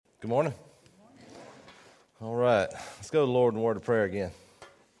Good morning. All right. Let's go to the Lord in a word of prayer again.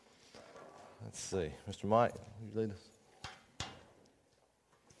 Let's see. Mr. Mike, you lead us.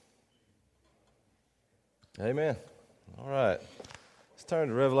 Amen. All right. Let's turn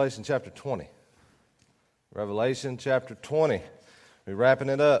to Revelation chapter 20. Revelation chapter 20. We're wrapping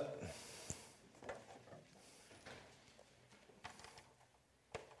it up.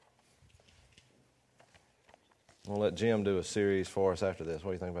 I'm going to let Jim do a series for us after this.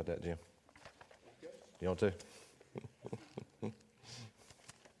 What do you think about that, Jim? You want to?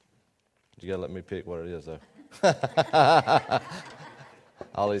 You got to let me pick what it is, though.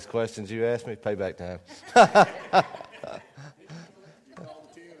 All these questions you asked me, payback time.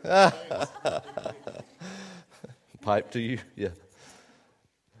 Pipe to you? Yeah.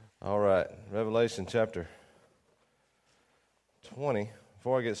 All right. Revelation chapter 20.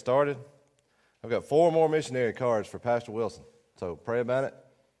 Before I get started, I've got 4 more missionary cards for Pastor Wilson. So pray about it.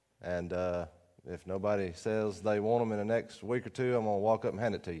 And if nobody says they want them in the next week or two, I'm going to walk up and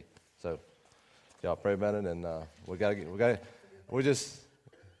hand it to you. So y'all pray about it, and we just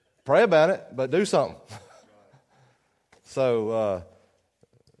pray about it, but do something. So,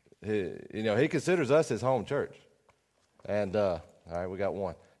 he considers us his home church. And, all right, we got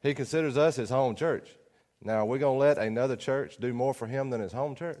 1. He considers us his home church. Now, are we going to let another church do more for him than his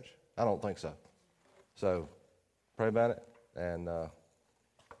home church? I don't think so. So, pray about it, and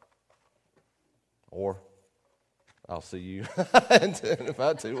or I'll see you in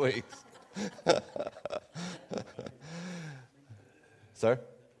about 2 weeks. Sir?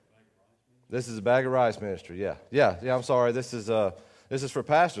 This is a bag of rice ministry, yeah. I'm sorry. This is for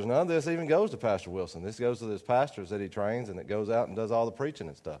pastors. None of this even goes to Pastor Wilson. This goes to his pastors that he trains, and it goes out and does all the preaching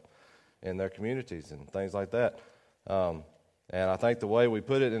and stuff in their communities and things like that. And I think the way we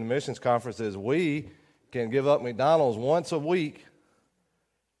put it in the missions conference is we can give up McDonald's once a week.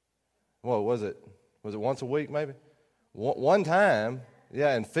 What was it? Was it once a week maybe? One time,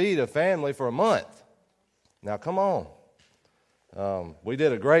 and feed a family for a month. Now, come on. We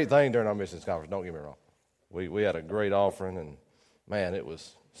did a great thing during our missions conference, don't get me wrong. We had a great offering, and, man, it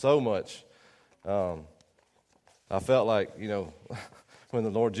was so much. I felt like, when the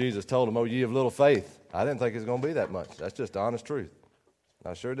Lord Jesus told him, "Oh, ye of little faith," I didn't think it was going to be that much. That's just the honest truth.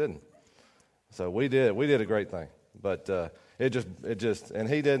 I sure didn't. So we did a great thing. But it just, and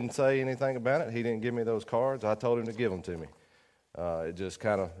he didn't say anything about it. He didn't give me those cards. I told him to give them to me. It just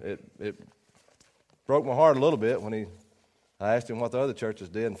kind of, it broke my heart a little bit when I asked him what the other churches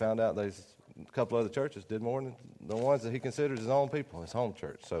did and found out a couple other churches did more than the ones that he considers his own people, his home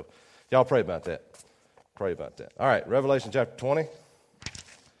church. So y'all pray about that. Pray about that. All right, Revelation chapter 20.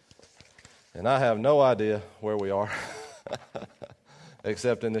 And I have no idea where we are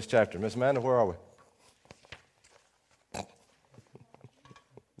except in this chapter. Miss Amanda, where are we?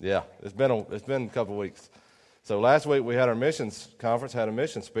 Yeah, it's been a couple of weeks. So last week we had our missions conference, had a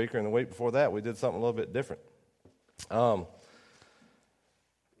mission speaker, and the week before that we did something a little bit different.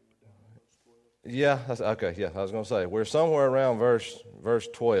 Yeah, okay. Yeah, I was going to say we're somewhere around verse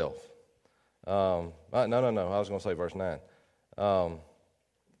 12. No. I was going to say verse 9.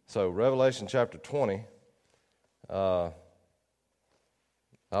 So Revelation chapter 20.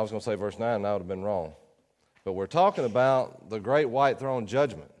 I was going to say verse 9, and I would have been wrong. But we're talking about the great white throne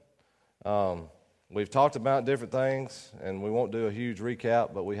judgment. We've talked about different things, and we won't do a huge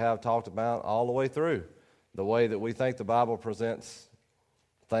recap, but we have talked about all the way through the way that we think the Bible presents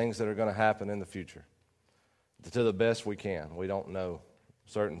things that are going to happen in the future to the best we can. We don't know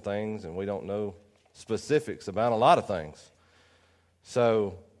certain things, and we don't know specifics about a lot of things.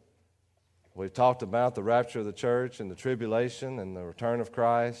 So we've talked about the rapture of the church and the tribulation and the return of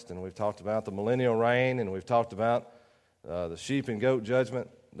Christ, and we've talked about the millennial reign, and we've talked about the sheep and goat judgment.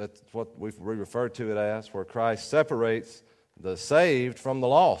 That's what we refer to it as, where Christ separates the saved from the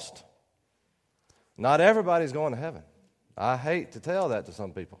lost. Not everybody's going to heaven. I hate to tell that to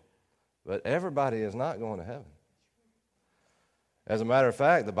some people, but everybody is not going to heaven. As a matter of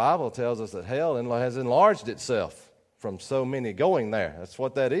fact, the Bible tells us that hell has enlarged itself from so many going there. That's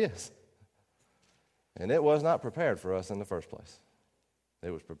what that is. And it was not prepared for us in the first place.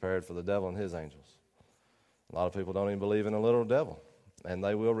 It was prepared for the devil and his angels. A lot of people don't even believe in a literal devil, and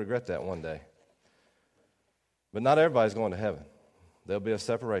they will regret that one day. But not everybody's going to heaven. There'll be a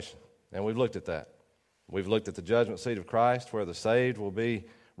separation, and we've looked at that. We've looked at the judgment seat of Christ, where the saved will be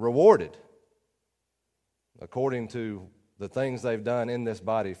rewarded according to the things they've done in this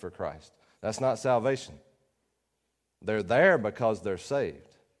body for Christ. That's not salvation. They're there because they're saved.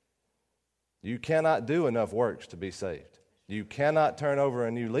 You cannot do enough works to be saved. You cannot turn over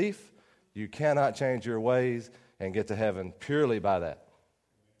a new leaf. You cannot change your ways and get to heaven purely by that.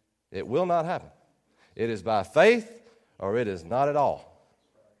 It will not happen. It is by faith or it is not at all.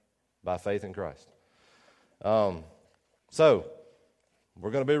 By faith in Christ. So,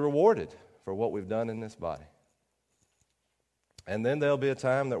 we're going to be rewarded for what we've done in this body. And then there'll be a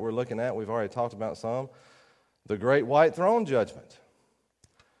time that we're looking at, we've already talked about some, the great white throne judgment,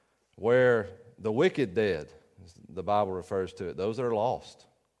 where the wicked dead, the Bible refers to it, those that are lost,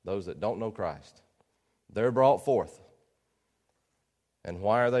 those that don't know Christ, they're brought forth. And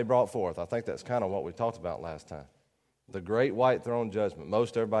why are they brought forth? I think that's kind of what we talked about last time. The great white throne judgment.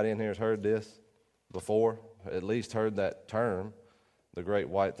 Most everybody in here has heard this before, at least heard that term, the great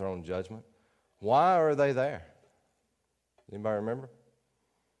white throne judgment. Why are they there? Anybody remember?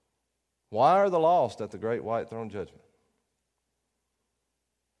 Why are the lost at the great white throne judgment?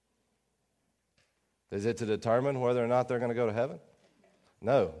 Is it to determine whether or not they're going to go to heaven?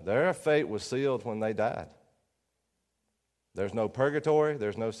 No, their fate was sealed when they died. There's no purgatory,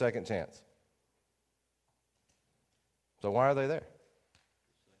 there's no second chance. So why are they there?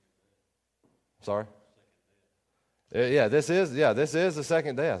 Sorry? Yeah, this is the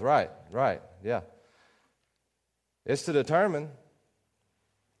second death. Right, yeah. It's to determine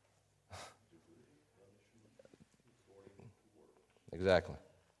exactly.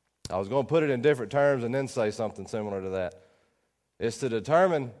 I was going to put it in different terms and then say something similar to that. It's to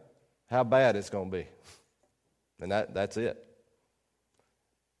determine how bad it's going to be. And that's it.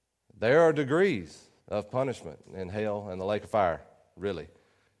 There are degrees of punishment in hell and the lake of fire, really.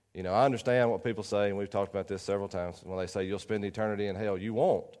 You know, I understand what people say, and we've talked about this several times, when they say you'll spend eternity in hell. You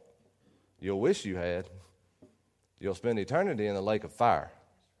won't. You'll wish you had. You'll spend eternity in the lake of fire.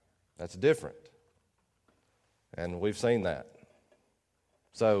 That's different. And we've seen that.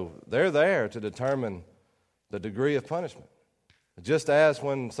 So they're there to determine the degree of punishment. Just as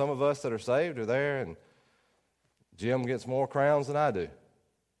when some of us that are saved are there and Jim gets more crowns than I do.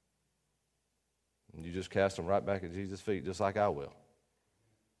 And you just cast them right back at Jesus' feet just like I will.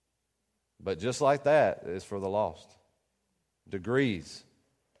 But just like that is for the lost. Degrees.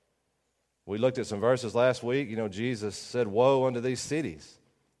 We looked at some verses last week. You know, Jesus said, woe unto these cities,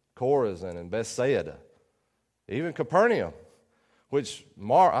 Chorazin and Bethsaida, even Capernaum, which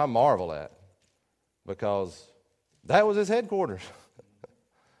I marvel at because that was his headquarters.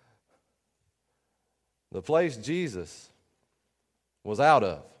 The place Jesus was out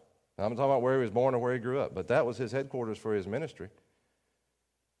of. I'm talking about where he was born or where he grew up, but that was his headquarters for his ministry.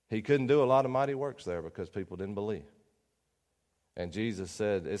 He couldn't do a lot of mighty works there because people didn't believe. And Jesus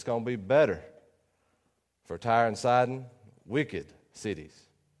said, it's going to be better for Tyre and Sidon, wicked cities.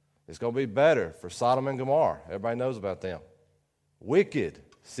 It's going to be better for Sodom and Gomorrah. Everybody knows about them. Wicked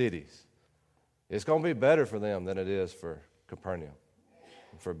cities. It's going to be better for them than it is for Capernaum,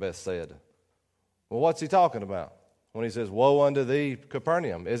 for Bethsaida. Well, what's he talking about when he says, woe unto thee,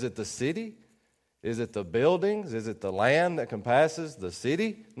 Capernaum? Is it the city? Is it the buildings? Is it the land that compasses the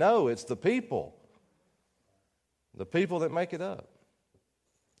city? No, it's the people. The people that make it up.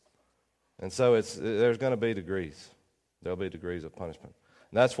 And so there's going to be degrees. There'll be degrees of punishment.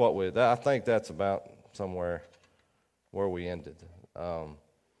 And that's what I think that's about somewhere where we ended. I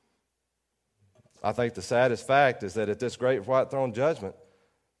think the saddest fact is that at this great white throne judgment,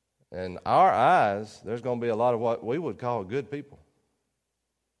 in our eyes, there's going to be a lot of what we would call good people.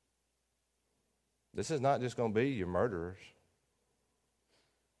 This is not just going to be your murderers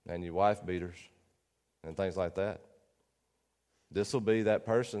and your wife beaters and things like that. This will be that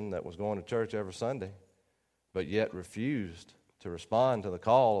person that was going to church every Sunday, but yet refused to respond to the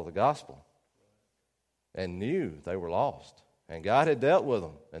call of the gospel and knew they were lost. And God had dealt with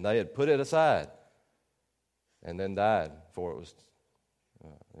them, and they had put it aside and then died before it was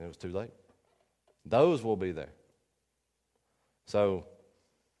too late. Those will be there. So,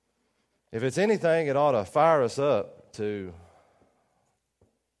 if it's anything, it ought to fire us up to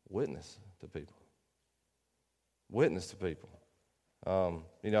witness to people. Witness to people.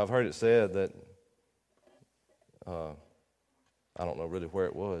 I've heard it said that, I don't know really where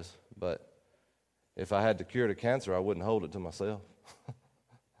it was, but if I had the cure to cancer, I wouldn't hold it to myself.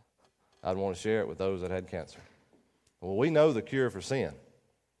 I'd want to share it with those that had cancer. Well, we know the cure for sin,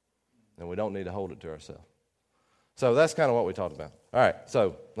 and we don't need to hold it to ourselves. So that's kind of what we talked about. All right,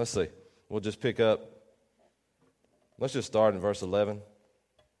 so let's see. We'll just pick up. Let's just start in verse 11,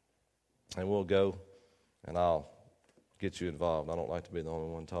 and we'll go, and I'll get you involved. I don't like to be the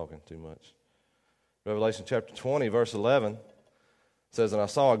only one talking too much. Revelation chapter 20, verse 11 says, and I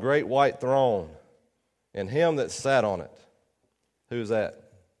saw a great white throne, and him that sat on it. Who's that?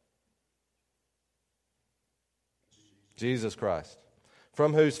 Jesus Christ.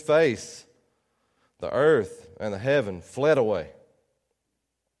 From whose face the earth and the heaven fled away,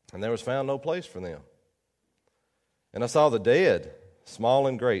 and there was found no place for them. And I saw the dead, small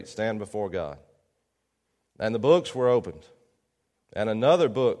and great, stand before God. And the books were opened, and another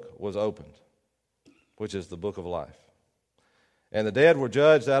book was opened, which is the book of life. And the dead were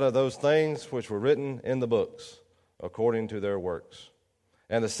judged out of those things which were written in the books, according to their works.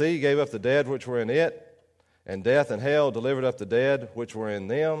 And the sea gave up the dead which were in it, and death and hell delivered up the dead which were in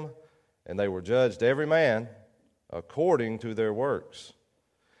them, and they were judged every man according to their works.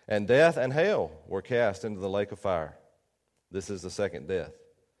 And death and hell were cast into the lake of fire. This is the second death.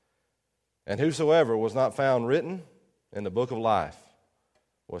 And whosoever was not found written in the book of life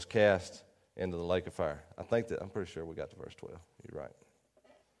was cast into the lake of fire. I'm pretty sure we got to verse 12. You're right.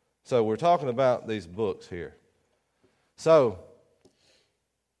 So we're talking about these books here. So,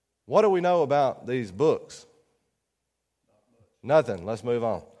 what do we know about these books? Nothing. Let's move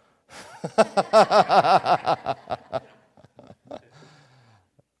on.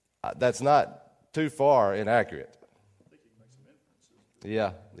 That's not too far inaccurate.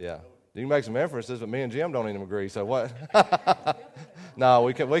 Yeah. You can make some inferences, but me and Jim don't even agree. So what? No,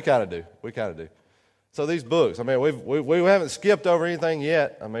 we kind of do. So these books. I mean, we haven't skipped over anything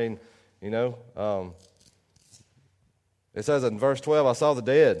yet. I mean, it says in verse 12, I saw the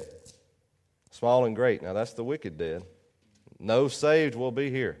dead, small and great. Now that's the wicked dead. No saved will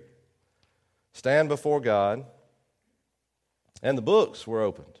be here. Stand before God, and the books were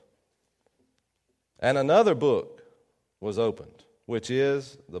opened. And another book was opened, which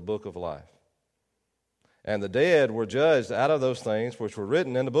is the book of life. And the dead were judged out of those things which were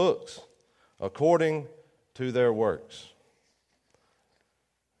written in the books, according to their works.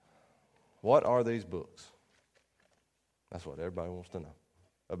 What are these books? That's what everybody wants to know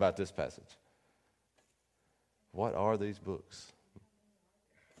about this passage. What are these books?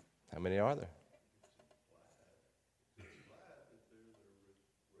 How many are there?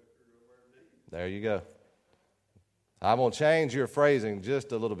 There you go. I'm going to change your phrasing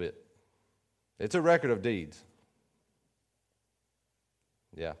just a little bit. It's a record of deeds.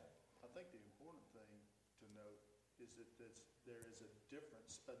 Yeah. I think the important thing to note is that there is a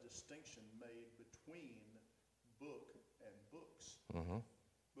difference, a distinction made between book and books. Mm-hmm.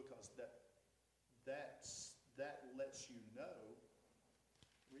 Because that lets you know.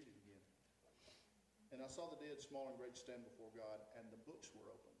 Read it again. And I saw the dead, small and great, stand before God, and the books were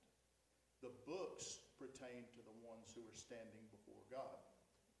opened. The books pertain to the ones who are standing before God.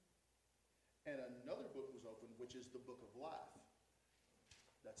 And another book was opened, which is the book of life.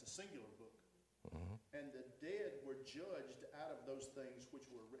 That's a singular book. Mm-hmm. And the dead were judged out of those things which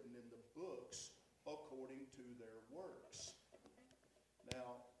were written in the books according to their works.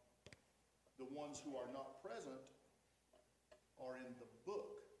 Now, the ones who are not present are in the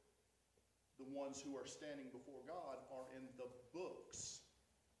book. The ones who are standing before God are in the books.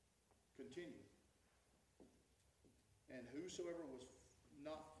 Continue. And whosoever was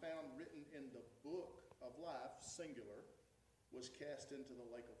not found written in the book of life, singular, was cast into the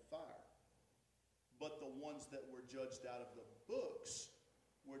lake of fire. But the ones that were judged out of the books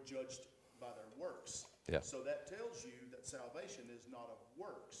were judged by their works. Yeah. So that tells you that salvation is not of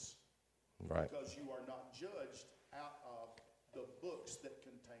works. Right. Because you are not judged out of the books that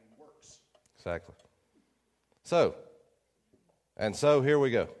contain works. Exactly. So here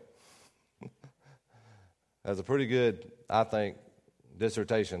we go. That's a pretty good, I think,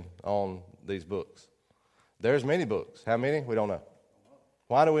 dissertation on these books. There's many books. How many? We don't know.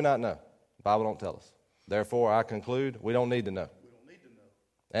 Why do we not know? The Bible don't tell us. Therefore, I conclude we don't need to know. We don't need to know.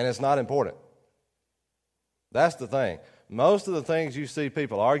 And it's not important. That's the thing. Most of the things you see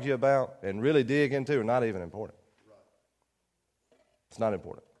people argue about and really dig into are not even important. Right. It's not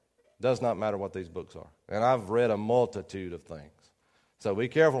important. It does not matter what these books are. And I've read a multitude of things. So be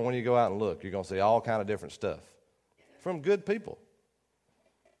careful when you go out and look. You're going to see all kind of different stuff from good people.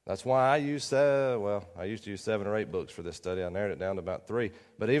 That's why I used to use 7 or 8 books for this study. I narrowed it down to about 3.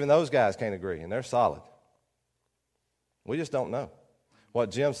 But even those guys can't agree, and they're solid. We just don't know. What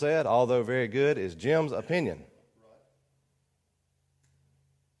Jim said, although very good, is Jim's opinion.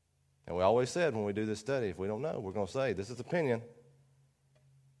 And we always said when we do this study, if we don't know, we're going to say, this is opinion.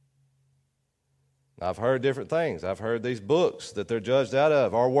 I've heard different things. I've heard these books that they're judged out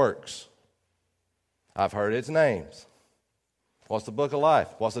of are works. I've heard its names. What's the book of life?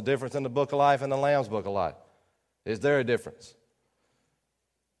 What's the difference in the book of life and the Lamb's book of life? Is there a difference?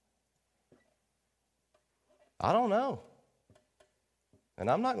 I don't know. And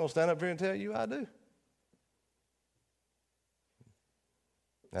I'm not going to stand up here and tell you I do.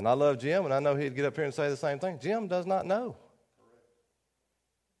 And I love Jim, and I know he'd get up here and say the same thing. Jim does not know.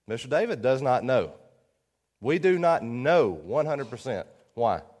 Mr. David does not know. We do not know 100%.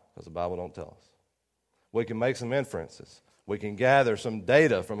 Why? because the Bible don't tell us. We can make some inferences. We can gather some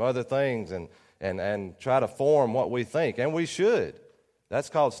data from other things and try to form what we think, and we should. That's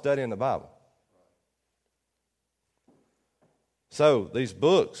called studying the Bible. So these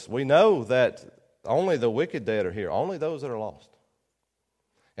books, we know that only the wicked dead are here, only those that are lost.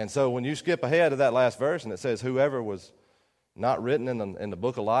 And so when you skip ahead to that last verse and it says whoever was not written in the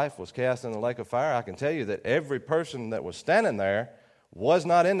book of life was cast in the lake of fire, I can tell you that every person that was standing there was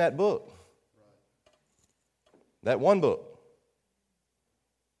not in that book. That one book.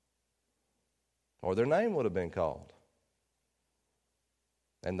 Or their name would have been called.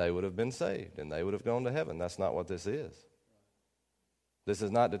 And they would have been saved, and they would have gone to heaven. That's not what this is. This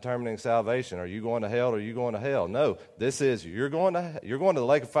is not determining salvation. Are you going to hell or are you going to hell? No, this is you're going to the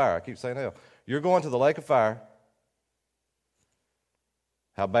lake of fire. I keep saying hell. You're going to the lake of fire.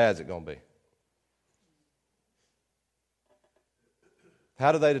 How bad is it going to be?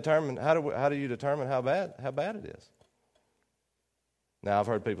 How do you determine how bad it is? Now, I've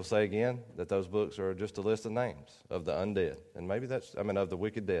heard people say again that those books are just a list of names of the undead, and maybe of the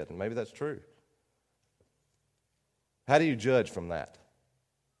wicked dead, and maybe that's true. How do you judge from that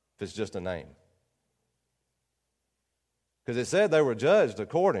if it's just a name? Because it said they were judged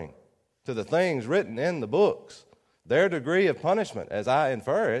according to the things written in the books. Their degree of punishment, as I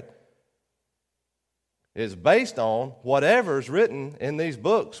infer it, is based on whatever's written in these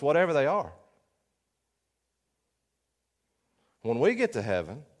books, whatever they are. When we get to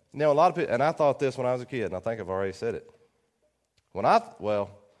heaven, a lot of people, and I thought this when I was a kid, and I think I've already said it. When I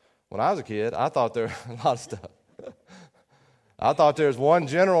was a kid, I thought there a lot of stuff. I thought there was one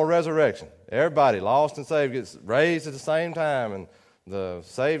general resurrection. Everybody, lost and saved, gets raised at the same time, and the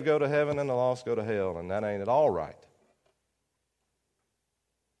saved go to heaven and the lost go to hell, and that ain't at all right.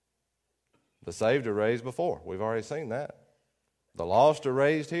 The saved are raised before. We've already seen that. The lost are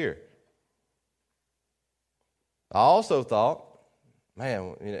raised here. I also thought,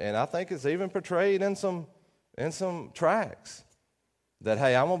 and I think it's even portrayed in some tracts, that,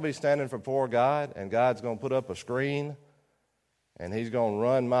 hey, I'm going to be standing before God, and God's going to put up a screen, and He's going to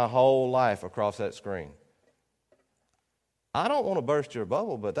run my whole life across that screen. I don't want to burst your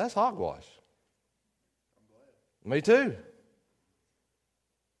bubble, but that's hogwash. Me too.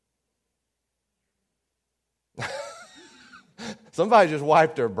 Somebody just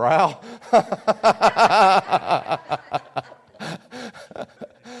wiped their brow.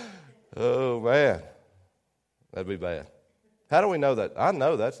 Oh, man. That'd be bad. How do we know that? I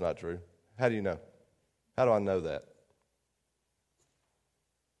know that's not true. How do you know? How do I know that?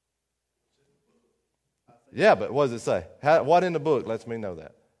 Yeah, but what does it say? What in the book lets me know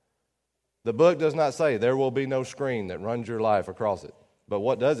that? The book does not say there will be no screen that runs your life across it. But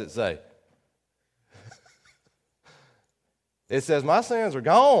what does it say? It says my sins are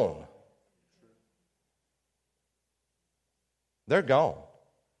gone. They're gone.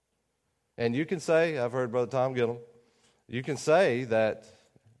 And you can say, I've heard Brother Tom Gillum, you can say that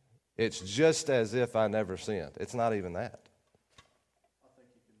it's just as if I never sinned. It's not even that. I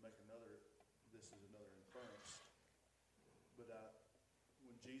think you can make this is another inference, but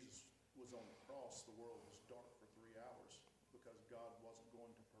when Jesus was on the cross, the world was dark for 3 hours because God wasn't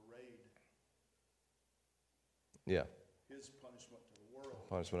going to parade His punishment to the world.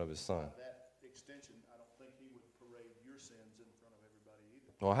 Punishment of His Son. By that extension, I don't think He would parade your sins in front of everybody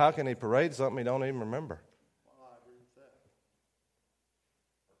either. Well, how can He parade something He don't even remember? Well, I agree with that.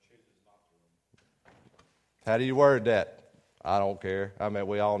 How do you word that? I don't care. I mean,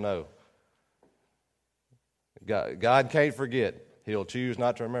 we all know. God can't forget. He'll choose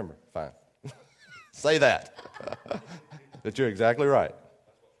not to remember. Fine. Say that. But you're exactly right.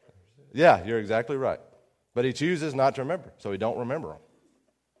 Yeah, you're exactly right. But He chooses not to remember, so He don't remember them.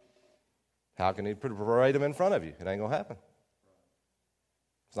 How can He parade them in front of you? It ain't going to happen.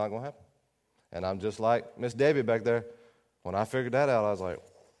 It's not going to happen. And I'm just like Miss Debbie back there. When I figured that out, I was like,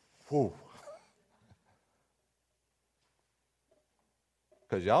 whew.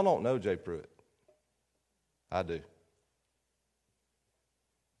 Because y'all don't know Jay Pruitt. I do.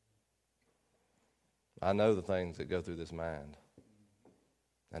 I know the things that go through this mind.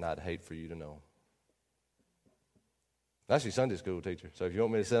 And I'd hate for you to know them. That's your Sunday school teacher. So if you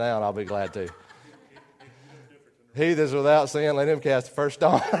want me to sit down, I'll be glad to. He that's without sin, let him cast the first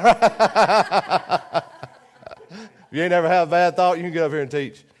stone. If you ain't ever had a bad thought, you can get up here and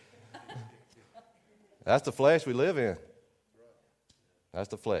teach. That's the flesh we live in. That's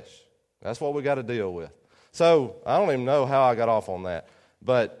the flesh. That's what we got to deal with. So I don't even know how I got off on that.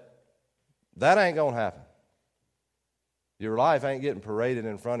 But that ain't going to happen. Your life ain't getting paraded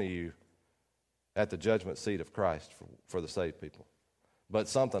in front of you at the judgment seat of Christ for the saved people. But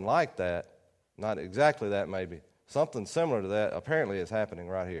something like that, not exactly that maybe, something similar to that apparently is happening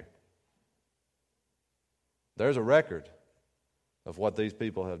right here. There's a record of what these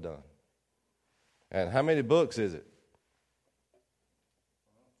people have done. And how many books is it?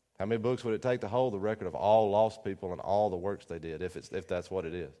 How many books would it take to hold the record of all lost people and all the works they did, if that's what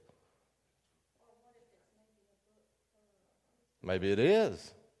it is? Maybe it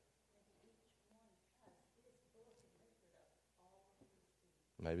is.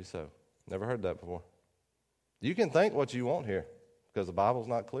 Maybe so. Never heard that before. You can think what you want here because the Bible's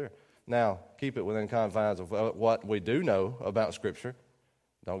not clear. Now, keep it within confines of what we do know about Scripture.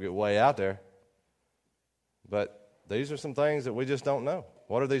 Don't get way out there. But these are some things that we just don't know.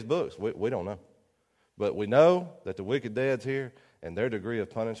 What are these books? We don't know. But we know that the wicked dead's here, and their degree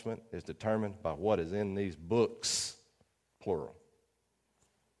of punishment is determined by what is in these books, plural.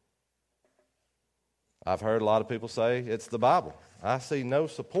 I've heard a lot of people say it's the Bible. I see no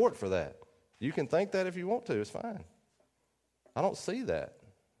support for that. You can think that if you want to. It's fine. I don't see that.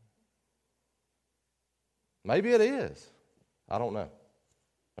 Maybe it is. I don't know.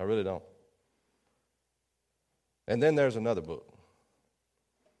 I really don't. And then there's another book.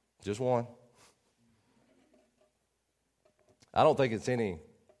 Just one. I don't think it's any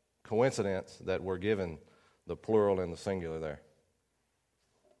coincidence that we're given the plural and the singular there.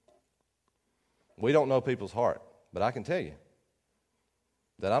 We don't know people's heart, but I can tell you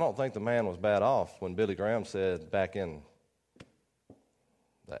that I don't think the man was bad off when Billy Graham said back in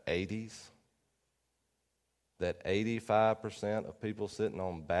the 80s that 85% of people sitting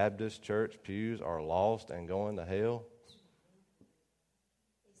on Baptist church pews are lost and going to hell.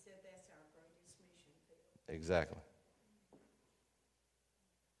 He said that's our greatest mission field. Exactly.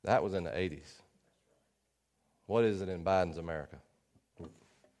 That was in the 80s. What is it in Biden's America?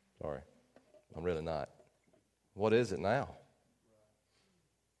 Sorry, I'm really not. What is it now?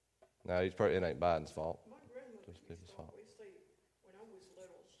 Now, it ain't Biden's fault. My grandmother Just people's used to fault. always say, when I was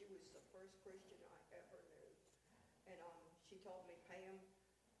little, she was the first Christian I ever knew. And she told me, Pam,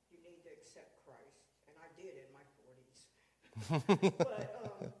 you need to accept Christ. And I did in my 40s.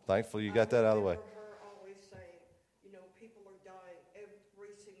 But Thankfully, you got that out of the way. I remember her always saying, you know, people are dying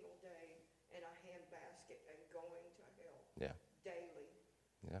every single day in a handbasket and going to hell Yeah. daily.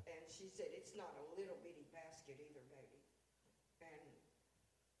 Yeah. And she said, it's not a little bitty basket either, baby. And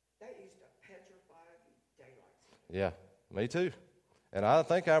that used to petrify the daylights. Yeah, me too. And I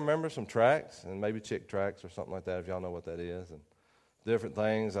think I remember some tracts, and maybe chick tracts or something like that, if y'all know what that is, and different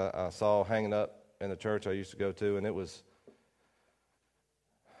things I saw hanging up in the church I used to go to, and it was,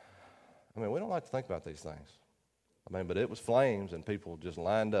 we don't like to think about these things. But it was flames, and people just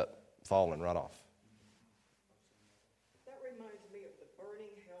lined up, falling right off. That reminds me of the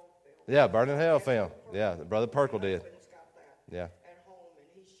Burning Hell film. Yeah, Burning Hell film. Yeah, Brother Perkle My did. husband's got that Yeah. at home, and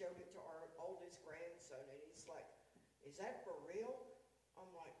he showed it to our oldest grandson, and he's like, is that for real?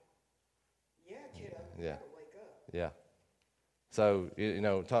 I'm like, yeah, kiddo, you Yeah. gotta wake up. Yeah. So,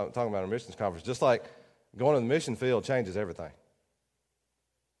 talking about a missions conference, just like going to the mission field changes everything.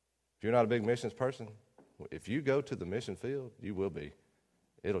 If you're not a big missions person, if you go to the mission field, you will be.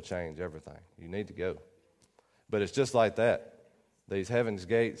 It'll change everything. You need to go. But it's just like that. These Heaven's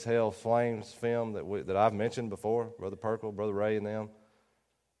Gates, Hell Flames film that I've mentioned before, Brother Perkle, Brother Ray and them,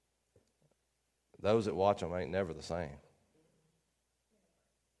 those that watch them ain't never the same.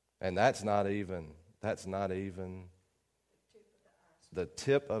 And that's not even the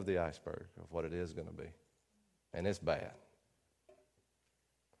tip of the iceberg of what it is going to be. And it's bad.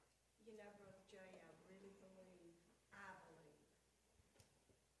 You know, Brother Jay, I believe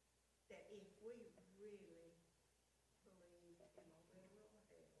that if we really believe in a literal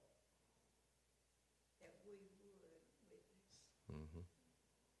hell, that we would witness. Mm-hmm.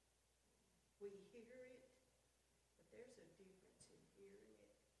 We hear it, but there's a difference in hearing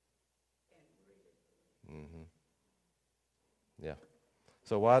it and really believing. Mm-hmm. Yeah.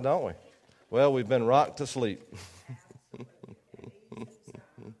 So why don't we? Well, we've been rocked to sleep.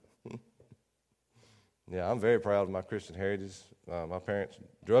 Yeah, I'm very proud of my Christian heritage. My parents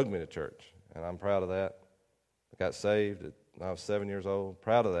drugged me to church, and I'm proud of that. I got saved when I was 7 years old.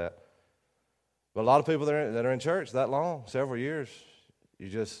 Proud of that. But a lot of people that are in church that long, several years,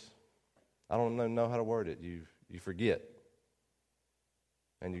 I don't even know how to word it. You forget,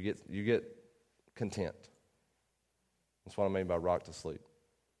 and you get content. That's what I mean by rock to sleep.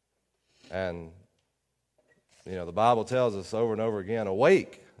 And, the Bible tells us over and over again,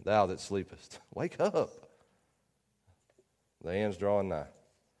 awake, thou that sleepest. Wake up. The end's drawing nigh.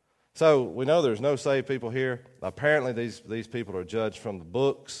 So we know there's no saved people here. Apparently these people are judged from the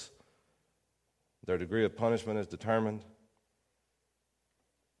books. Their degree of punishment is determined.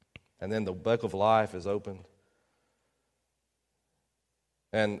 and then the book of life is opened.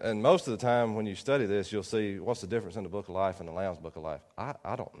 And most of the time when you study this, you'll see what's the difference in the book of life and the Lamb's book of life.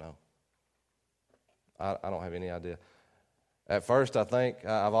 I don't know. I don't have any idea. At first, I think,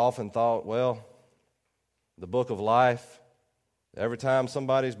 I've often thought, well, the book of life, every time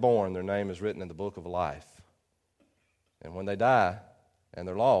somebody's born, their name is written in the book of life. And when they die and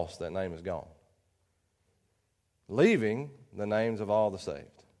they're lost, that name is gone, leaving the names of all the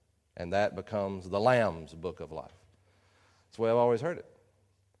saved. And that becomes the Lamb's book of life. That's the way I've always heard it.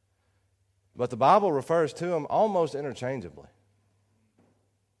 But the Bible refers to them almost interchangeably.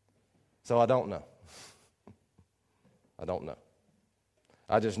 So I don't know. I don't know.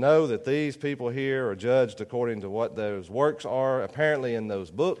 I just know that these people here are judged according to what those works are, apparently in those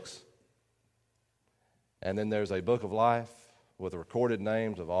books. And then there's a book of life with recorded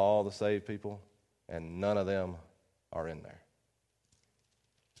names of all the saved people, and none of them are in there.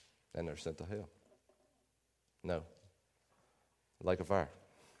 And they're sent to hell. No. Lake of fire.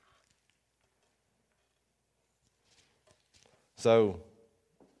 So,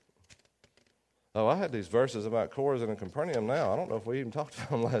 I had these verses about Chorazin and Capernaum now. I don't know if we even talked about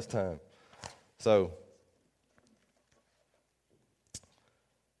them last time. So,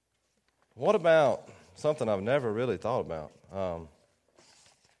 what about something I've never really thought about?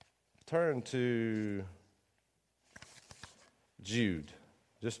 Turn to Jude,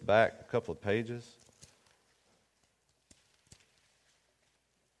 just back a couple of pages.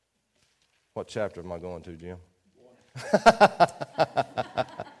 What chapter am I going to, Jim?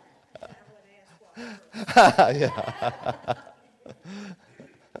 Yeah.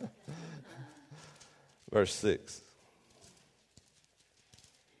 Verse 6.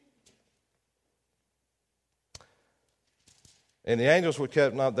 And the angels were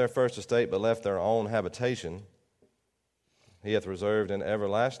kept not their first estate, but left their own habitation. He hath reserved in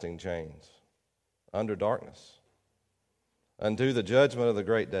everlasting chains, under darkness, unto the judgment of the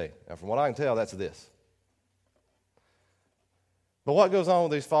great day. Now, from what I can tell, that's this. But what goes on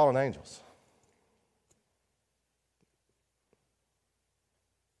with these fallen angels?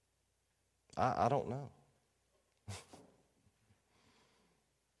 I don't know.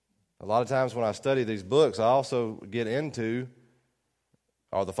 A lot of times when I study these books, I also get into,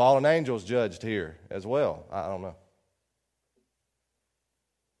 are the fallen angels judged here as well? I don't know.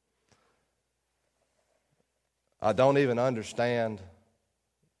 I don't even understand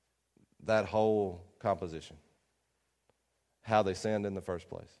that whole composition, how they sinned in the first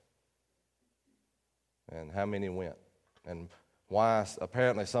place, and how many went, and why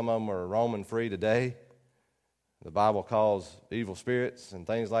apparently some of them are roaming free today. The Bible calls evil spirits and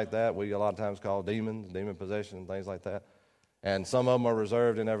things like that. We a lot of times call demons, demon possession, and things like that. And some of them are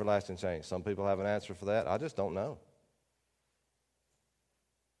reserved in everlasting chains. Some people have an answer for that. I just don't know.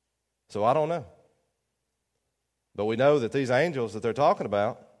 So I don't know. But we know that these angels that they're talking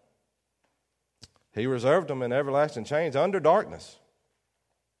about, he reserved them in everlasting chains under darkness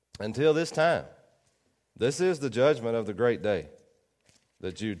until this time. This is the judgment of the great day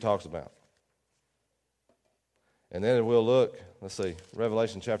that Jude talks about. And then we'll look, let's see,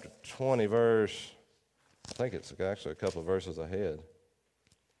 Revelation chapter 20, verse, I think it's actually a couple of verses ahead.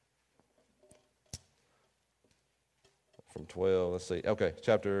 From 12, let's see. Okay,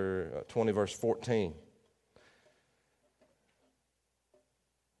 chapter 20, verse 14.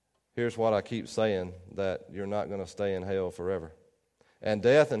 Here's what I keep saying, that you're not going to stay in hell forever. And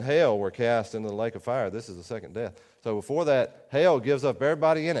death and hell were cast into the lake of fire. This is the second death. So before that, hell gives up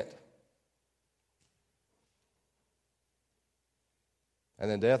everybody in it.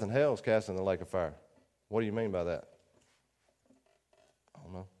 And then death and hell is cast in the lake of fire. What do you mean by that? I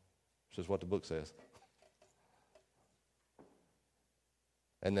don't know. It's just what the book says.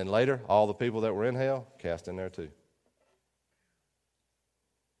 And then later, all the people that were in hell, cast in there too.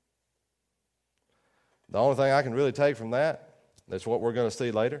 The only thing I can really take from that, that's what we're going to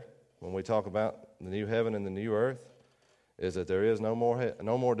see later when we talk about the new heaven and the new earth, is that there is no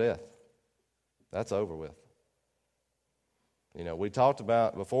more death. That's over with. You know, we talked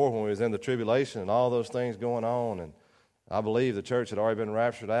about before when we was in the tribulation and all those things going on, and I believe the church had already been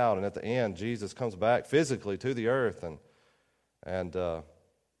raptured out, and at the end, Jesus comes back physically to the earth and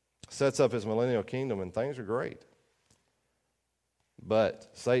sets up his millennial kingdom, and things are great. But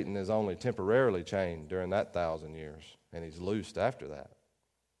Satan is only temporarily chained during that 1,000 years, and he's loosed after that.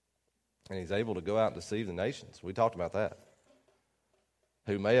 And he's able to go out and deceive the nations. We talked about that.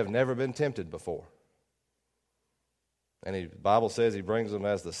 Who may have never been tempted before. And the Bible says he brings them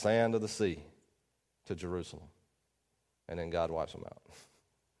as the sand of the sea to Jerusalem. And then God wipes them out.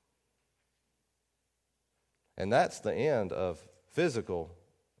 And that's the end of physical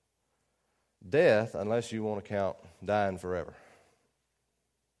death unless you want to count dying forever.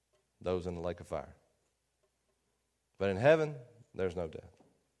 Those in the lake of fire. But in heaven, there's no death.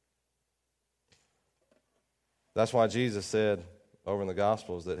 That's why Jesus said over in the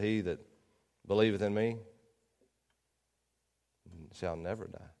Gospels that he that believeth in me shall never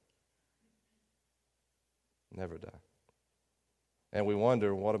die. Never die. And we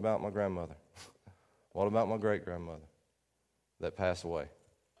wonder, what about my grandmother? What about my great-grandmother that passed away?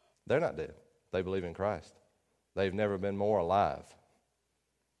 They're not dead. They believe in Christ. They've never been more alive.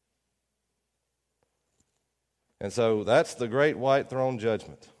 And so that's the great white throne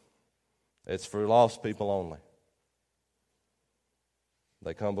judgment. It's for lost people only.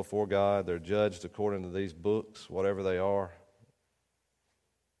 They come before God. They're judged according to these books, whatever they are,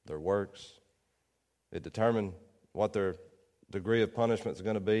 their works. It determines what their degree of punishment is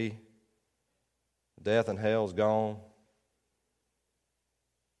going to be. Death and hell is gone.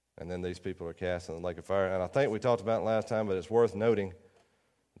 And then these people are cast in the lake of fire. And I think we talked about it last time, but it's worth noting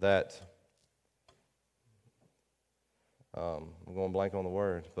that, I'm going blank on the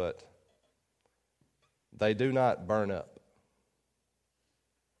word, but they do not burn up.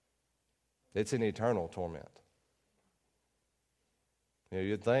 It's an eternal torment.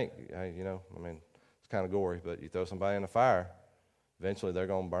 You'd think, hey, it's kind of gory, but you throw somebody in a fire, eventually they're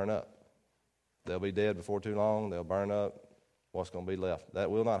going to burn up. They'll be dead before too long. They'll burn up. What's going to be left? That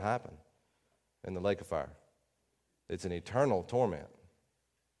will not happen in the lake of fire. It's an eternal torment.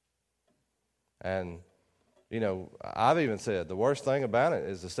 And, I've even said the worst thing about it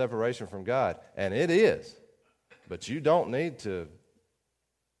is the separation from God. And it is. But you don't need to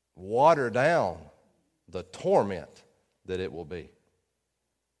water down the torment that it will be.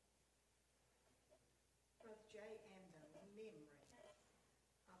 Brother Jay, and the memory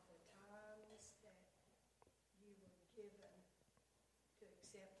of the times that you were given to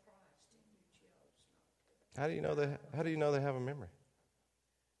accept Christ and you chose not to. How do you know they have a memory?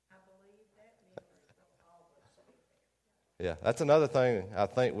 I believe that memory will always be there. Yeah, that's another thing I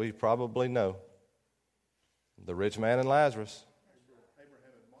think we probably know. The rich man and Lazarus.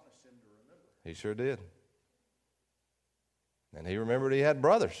 Abraham admonished him to remember. He sure did. And he remembered he had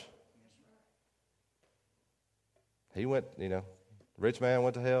brothers. He went, rich man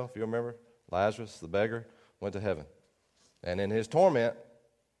went to hell, if you remember. Lazarus, the beggar, went to heaven. And in his torment,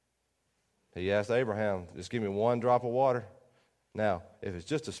 he asked Abraham, just give me one drop of water. Now, if it's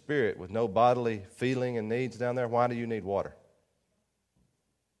just a spirit with no bodily feeling and needs down there, why do you need water?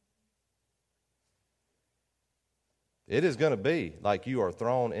 It is going to be like you are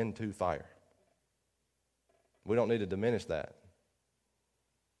thrown into fire. We don't need to diminish that.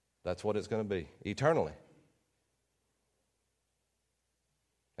 That's what it's going to be, eternally.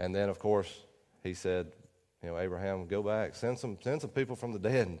 And then, of course, he said, Abraham, go back, send some people from the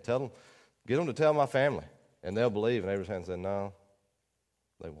dead and get them to tell my family, and they'll believe. And Abraham said, no,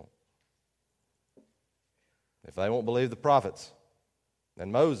 they won't. If they won't believe the prophets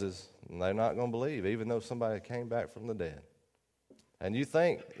and Moses, they're not going to believe, even though somebody came back from the dead. And you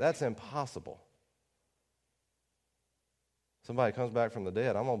think that's impossible. Somebody comes back from the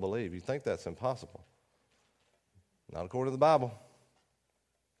dead, I'm going to believe. You think that's impossible. Not according to the Bible.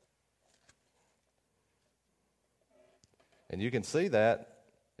 And you can see that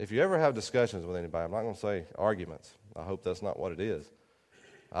if you ever have discussions with anybody. I'm not going to say arguments. I hope that's not what it is.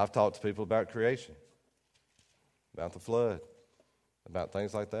 I've talked to people about creation, about the flood, about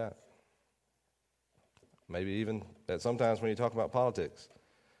things like that. Maybe even that sometimes when you talk about politics,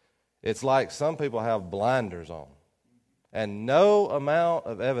 it's like some people have blinders on, and no amount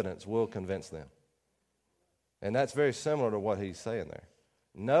of evidence will convince them. And that's very similar to what he's saying there.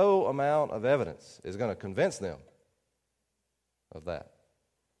 No amount of evidence is going to convince them of that.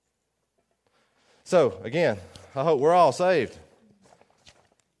 So, again, I hope we're all saved.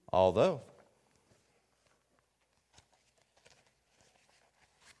 Although,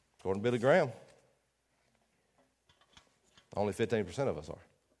 according to Billy Graham, only 15% of us are.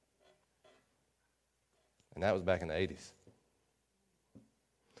 And that was back in the 80s.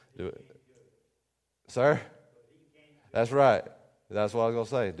 Sir? That's right. That's what I was going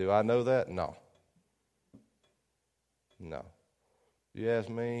to say. Do I know that? No. No. You ask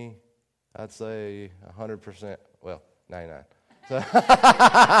me, I'd say 100%. Well, 99. So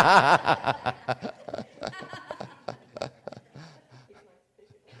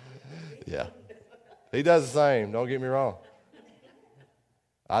yeah. He does the same. Don't get me wrong.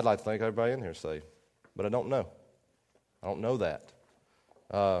 I'd like to think everybody in here is saved, but I don't know. I don't know that.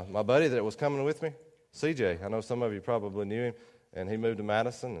 My buddy that was coming with me, CJ, I know some of you probably knew him, and he moved to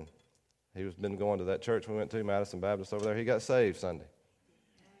Madison, and he was been going to that church we went to, Madison Baptist over there. He got saved Sunday.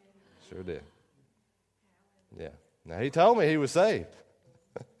 Sure did. Yeah. Now, he told me he was saved.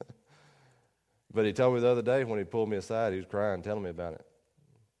 But he told me the other day when he pulled me aside, he was crying, telling me about it.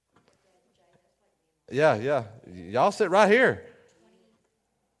 Yeah, yeah. Y'all sit right here.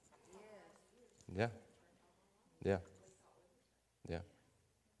 Yeah. Yeah. Yeah.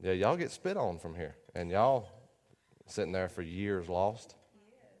 Yeah, y'all get spit on from here. And y'all sitting there for years lost.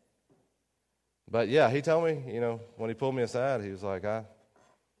 But yeah, he told me, when he pulled me aside, he was like, I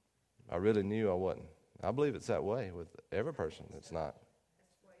really knew I wasn't. I believe it's that way with every person that's not.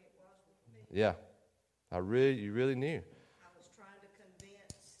 Yeah. You really knew. I was trying to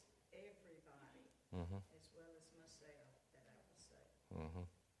convince everybody, Mm-hmm. as well as myself, that I was saved. Mm-hmm.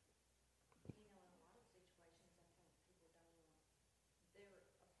 In a lot of situations, I think people they're afraid of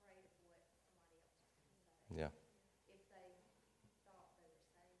what somebody else is going to say. Yeah. If they thought they were saved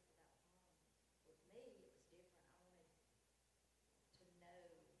without home. With me, it was different. I wanted to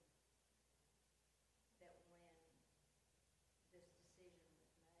know that when this decision was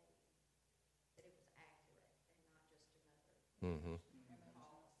made, that it was accurate and not just another Mm-hmm.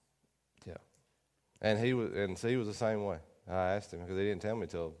 cause. Yeah. And he was the same way. I asked him because he didn't tell me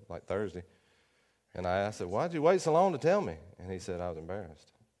till like Thursday. And I said, why'd you wait so long to tell me? And he said, I was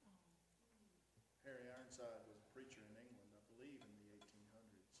embarrassed. Harry Ironside was a preacher in England, I believe, in the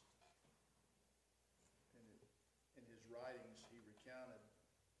 1800s. And in his writings, he recounted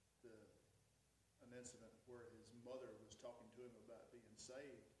an incident where his mother was talking to him about being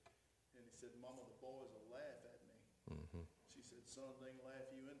saved. And he said, Mama, the boys will laugh at me. Mm-hmm. She said, son, they can laugh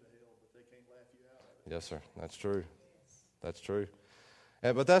you into hell, but they can't laugh you out of it. Yes, sir. That's true. That's true.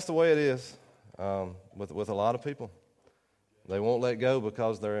 But that's the way it is with a lot of people. They won't let go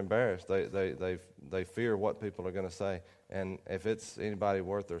because they're embarrassed. They fear what people are going to say. And if it's anybody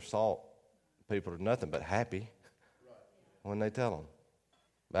worth their salt, people are nothing but happy when they tell them.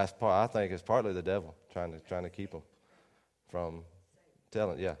 I think it's partly the devil trying to keep them from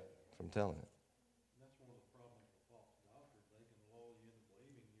telling. Yeah, from telling it. That's one of the problems with false doctors. They can lull you into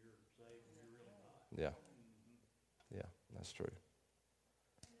believing you're saved and you're really not. Yeah. Yeah, that's true.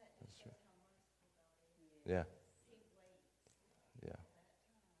 That's true. Yeah. Yeah.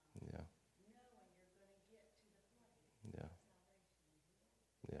 Yeah. Yeah.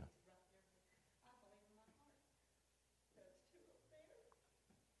 Yeah.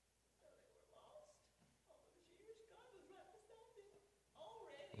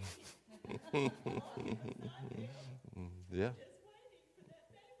 Yeah.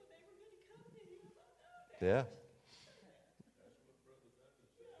 Yeah.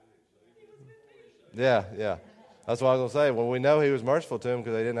 Yeah, yeah. That's what I was going to say. Well, we know he was merciful to him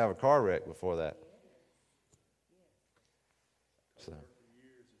because they didn't have a car wreck before that. So. For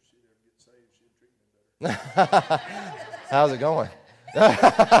years, if she'd ever get saved, she'd treat me better. How's it going?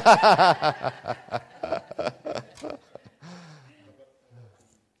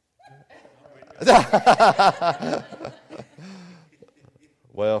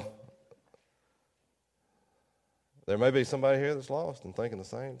 Well, there may be somebody here that's lost and thinking the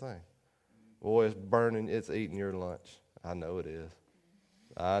same thing. Boy, it's burning, it's eating your lunch. I know it is.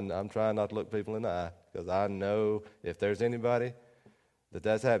 I'm trying not to look people in the eye because I know if there's anybody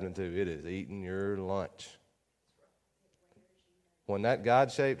that's happening to, it is eating your lunch. When that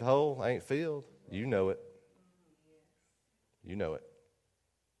God-shaped hole ain't filled, you know it. You know it.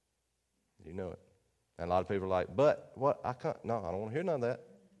 You know it. And a lot of people are like, but what? I can't. No, I don't want to hear none of that.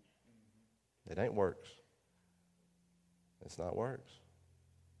 It ain't works. It's not works.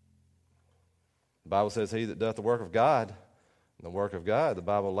 The Bible says, he that doth the work of God, and the work of God, the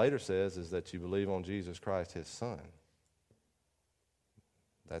Bible later says, is that you believe on Jesus Christ, his Son.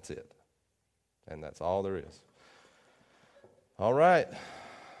 That's it. And that's all there is. All right.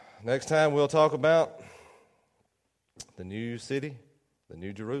 Next time we'll talk about the new city, the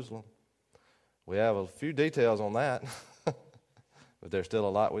New Jerusalem. We have a few details on that, but there's still a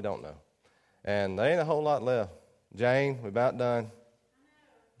lot we don't know. And there ain't a whole lot left. Jane, we're about done.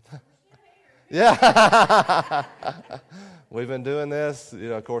 Yeah. We've been doing this.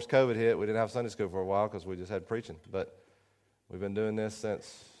 Of course, COVID hit. We didn't have Sunday school for a while because we just had preaching. But we've been doing this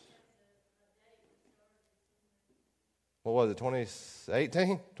since, what was it,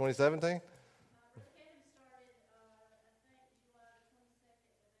 2018, 2017?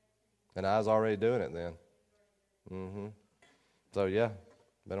 And I was already doing it then. Mm-hmm. So, yeah,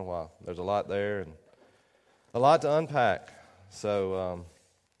 been a while. There's a lot there and a lot to unpack. So,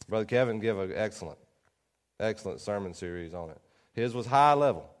 Brother Kevin gave an excellent sermon series on it. His was high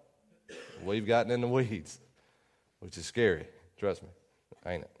level. We've gotten in the weeds, which is scary. Trust me,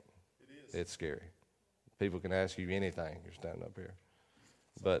 ain't it? It is. It's scary. People can ask you anything. You're standing up here.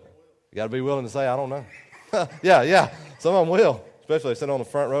 But You got to be willing to say, I don't know. Yeah. Some of them will, especially if they sit on the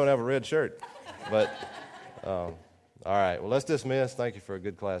front row and have a red shirt. But, all right. Well, let's dismiss. Thank you for a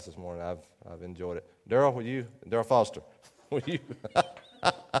good class this morning. I've enjoyed it. Daryl Foster, will you?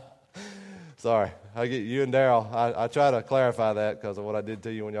 Sorry. I get you and Daryl. I try to clarify that because of what I did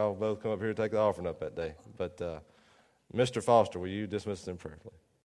to you when y'all both come up here to take the offering up that day. But Mr. Foster, will you dismiss us in prayer, please?